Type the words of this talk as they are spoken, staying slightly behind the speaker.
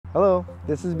Hello,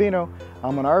 this is Bino.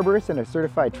 I'm an arborist and a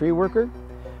certified tree worker.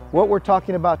 What we're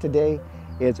talking about today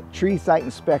is tree site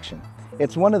inspection.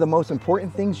 It's one of the most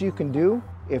important things you can do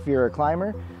if you're a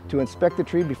climber, to inspect the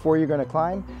tree before you're going to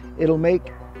climb. It'll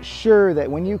make sure that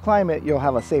when you climb it, you'll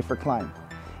have a safer climb.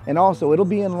 And also, it'll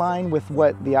be in line with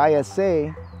what the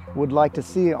ISA would like to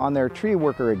see on their tree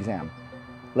worker exam.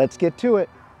 Let's get to it.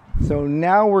 So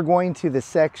now we're going to the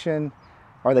section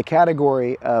or the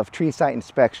category of tree site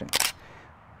inspection.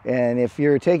 And if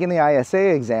you're taking the ISA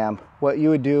exam, what you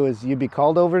would do is you'd be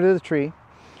called over to the tree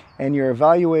and your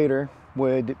evaluator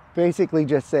would basically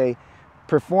just say,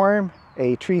 perform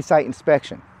a tree site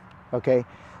inspection. Okay,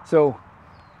 so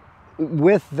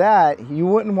with that, you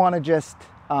wouldn't want to just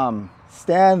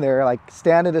stand there, like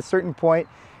stand at a certain point,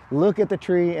 look at the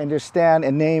tree and just stand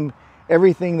and name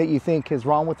everything that you think is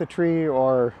wrong with the tree,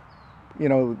 or, you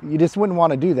know, you just wouldn't want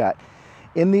to do that.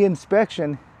 In the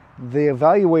inspection, the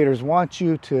evaluators want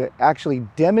you to actually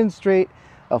demonstrate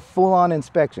a full-on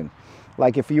inspection.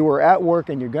 Like if you were at work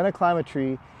and you're going to climb a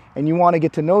tree and you want to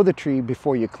get to know the tree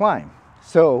before you climb.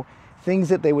 So things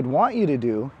that they would want you to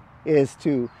do is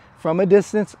to, from a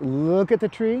distance, look at the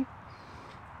tree,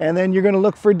 and then you're going to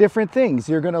look for different things.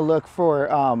 You're going to look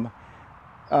for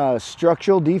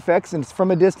structural defects, and from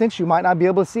a distance you might not be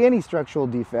able to see any structural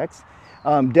defects.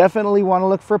 Definitely want to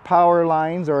look for power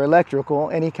lines or electrical,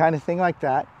 any kind of thing like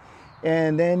that.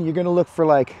 And then you're going to look for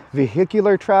like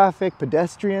vehicular traffic,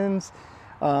 pedestrians,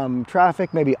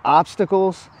 traffic, maybe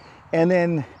obstacles. And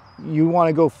then you want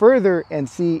to go further and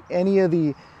see any of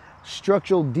the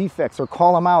structural defects, or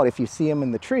call them out if you see them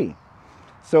in the tree.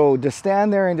 So just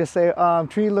stand there and just say,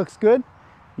 tree looks good,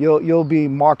 you'll be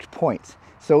marked points.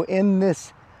 So in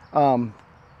this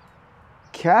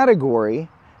category,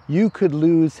 you could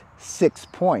lose 6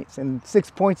 points, and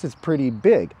 6 points is pretty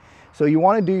big. So you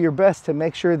want to do your best to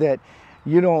make sure that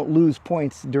you don't lose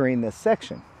points during this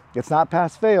section. It's not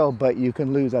pass fail, but you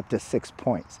can lose up to 6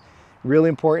 points. Really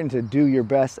important to do your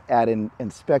best at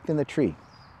inspecting the tree.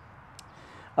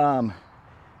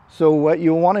 So what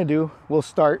you'll want to do, we'll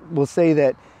say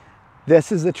that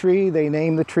this is the tree. They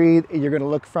name the tree. You're going to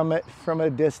look from it from a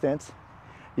distance.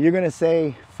 You're going to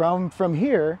say, from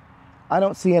here, I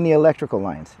don't see any electrical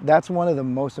lines. That's one of the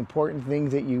most important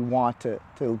things that you want to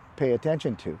pay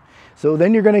attention to. So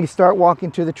then you're going to start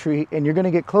walking to the tree and you're going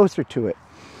to get closer to it.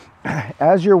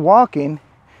 As you're walking,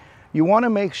 you want to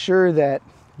make sure that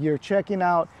you're checking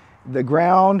out the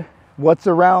ground, what's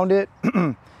around it.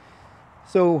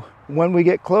 So when we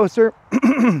get closer,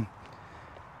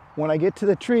 when I get to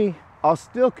the tree, I'll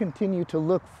still continue to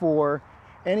look for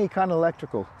any kind of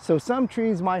electrical. So some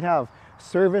trees might have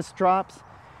service drops.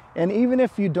 And even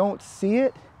if you don't see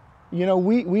it, you know,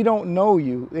 we don't know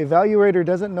you. The evaluator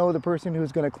doesn't know the person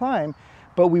who's going to climb,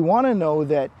 but we want to know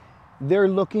that they're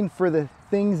looking for the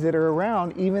things that are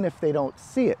around, even if they don't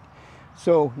see it.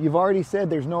 So you've already said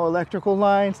there's no electrical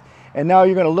lines, and now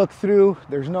you're going to look through.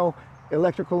 There's no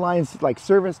electrical lines like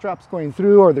service drops going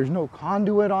through, or there's no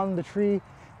conduit on the tree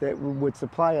that would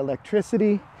supply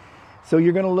electricity. So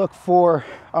you're going to look for,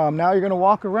 now you're going to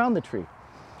walk around the tree.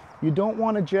 You don't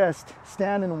want to just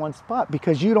stand in one spot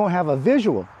because you don't have a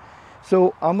visual.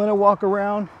 So I'm going to walk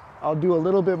around. I'll do a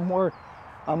little bit more.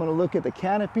 I'm going to look at the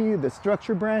canopy, the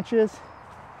structure branches,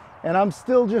 and I'm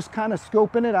still just kind of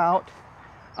scoping it out.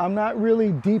 I'm not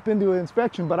really deep into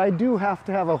inspection, but I do have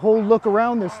to have a whole look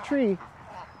around this tree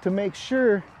to make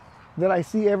sure that I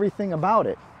see everything about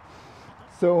it.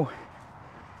 So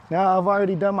now I've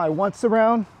already done my once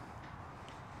around,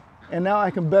 and now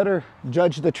I can better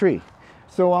judge the tree.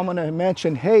 So I'm going to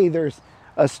mention, hey, there's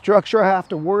a structure I have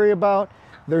to worry about.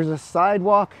 There's a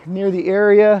sidewalk near the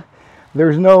area.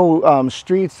 There's no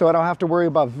streets, so I don't have to worry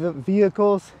about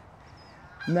vehicles.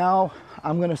 Now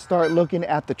I'm going to start looking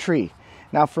at the tree.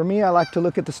 Now for me, I like to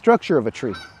look at the structure of a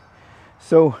tree.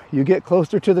 So you get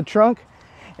closer to the trunk,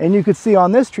 and you can see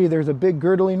on this tree there's a big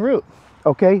girdling root.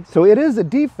 Okay, so it is a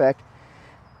defect,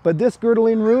 but this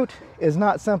girdling root is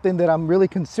not something that I'm really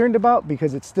concerned about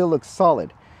because it still looks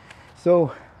solid.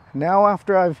 So now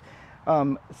after I've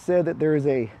said that there is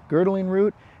a girdling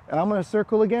root, I'm going to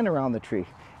circle again around the tree,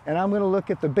 and I'm going to look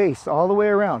at the base all the way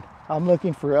around. I'm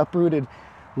looking for uprooted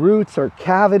roots or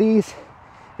cavities.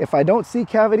 If I don't see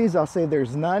cavities, I'll say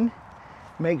there's none.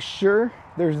 Make sure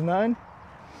there's none.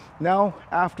 Now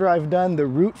after I've done the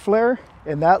root flare,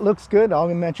 and that looks good, I'll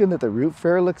mention that the root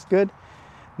flare looks good.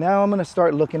 Now I'm going to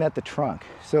start looking at the trunk.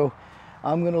 So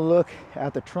I'm going to look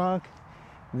at the trunk.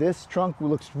 This trunk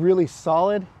looks really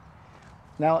solid.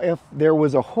 Now, if there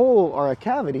was a hole or a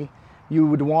cavity, you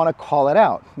would want to call it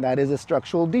out. That is a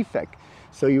structural defect.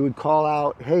 So you would call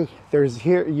out, hey,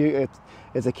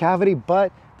 it's a cavity,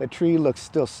 but The tree looks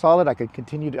still solid. I can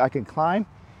continue to, I can climb.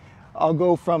 I'll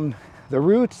go from the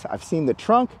roots. I've seen the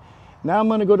trunk. Now I'm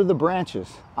going to go to the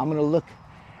branches. I'm going to look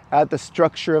at the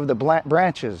structure of the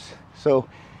branches. So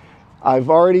I've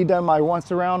already done my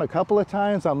once around a couple of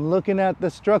times. I'm looking at the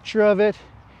structure of it.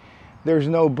 There's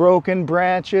no broken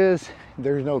branches.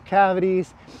 There's no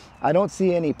cavities. I don't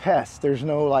see any pests. There's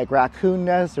no like raccoon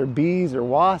nests or bees or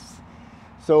wasps.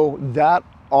 So that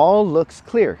all looks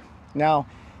clear. Now,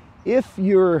 if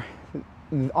you're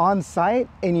on site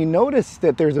and you notice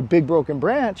that there's a big broken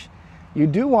branch, you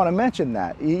do want to mention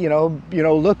that. You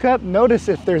know, look up, notice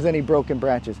if there's any broken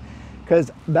branches,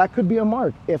 because that could be a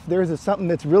mark. If there's something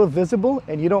that's real visible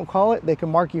and you don't call it, they can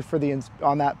mark you for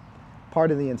on that part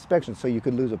of the inspection, so you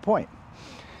could lose a point.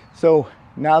 So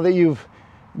now that you've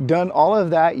done all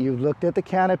of that, you've looked at the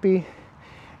canopy,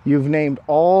 you've named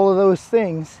all of those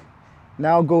things,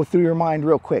 now go through your mind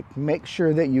real quick. Make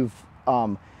sure that you've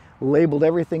labeled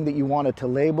everything that you wanted to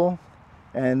label,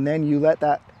 and then you let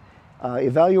that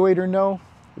evaluator know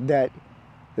that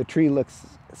the tree looks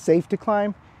safe to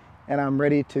climb and I'm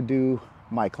ready to do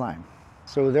my climb.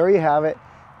 So there you have it.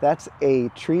 That's a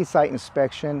tree site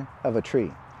inspection of a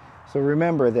tree. So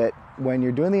remember that when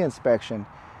you're doing the inspection,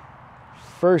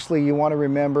 firstly, you want to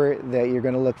remember that you're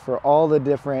going to look for all the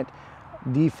different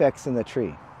defects in the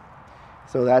tree.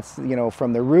 So that's, you know,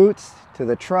 from the roots to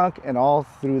the trunk and all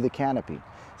through the canopy.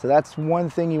 So that's one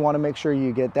thing you want to make sure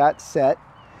you get that set.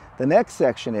 The next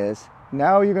section is,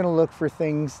 now you're going to look for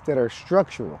things that are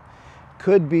structural.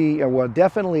 Could be, or well,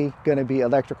 definitely going to be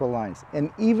electrical lines.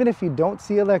 And even if you don't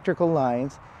see electrical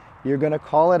lines, you're going to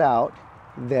call it out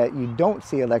that you don't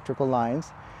see electrical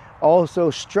lines. Also,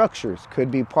 structures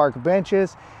could be park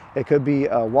benches, it could be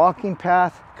a walking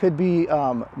path, could be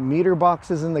meter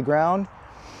boxes in the ground.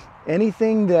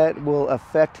 Anything that will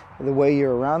affect the way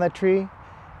you're around that tree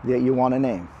that you want to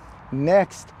name.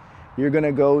 Next, you're going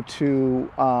to go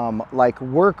to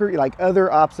like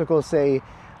other obstacles, say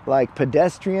like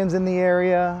pedestrians in the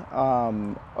area,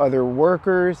 other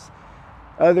workers,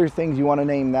 other things. You want to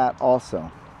name that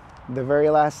also. The very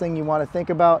last thing you want to think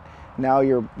about, now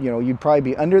you'd probably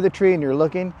be under the tree and you're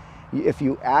looking. If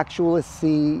you actually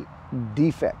see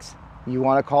defects, you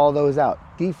want to call those out.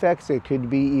 Defects, it could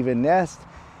be even nests,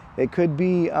 it could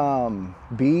be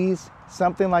bees,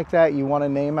 something like that you want to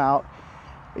name out.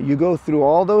 You go through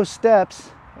all those steps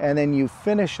and then you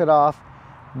finish it off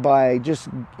by just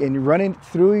running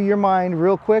through your mind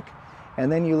real quick, and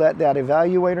then you let that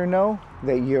evaluator know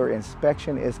that your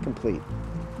inspection is complete.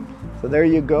 So there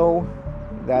you go.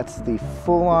 That's the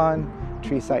full-on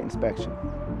tree site inspection.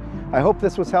 I hope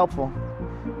this was helpful.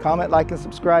 Comment, like, and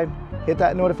subscribe. Hit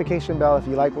that notification bell if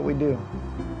you like what we do.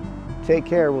 Take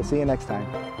care. We'll see you next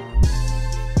time.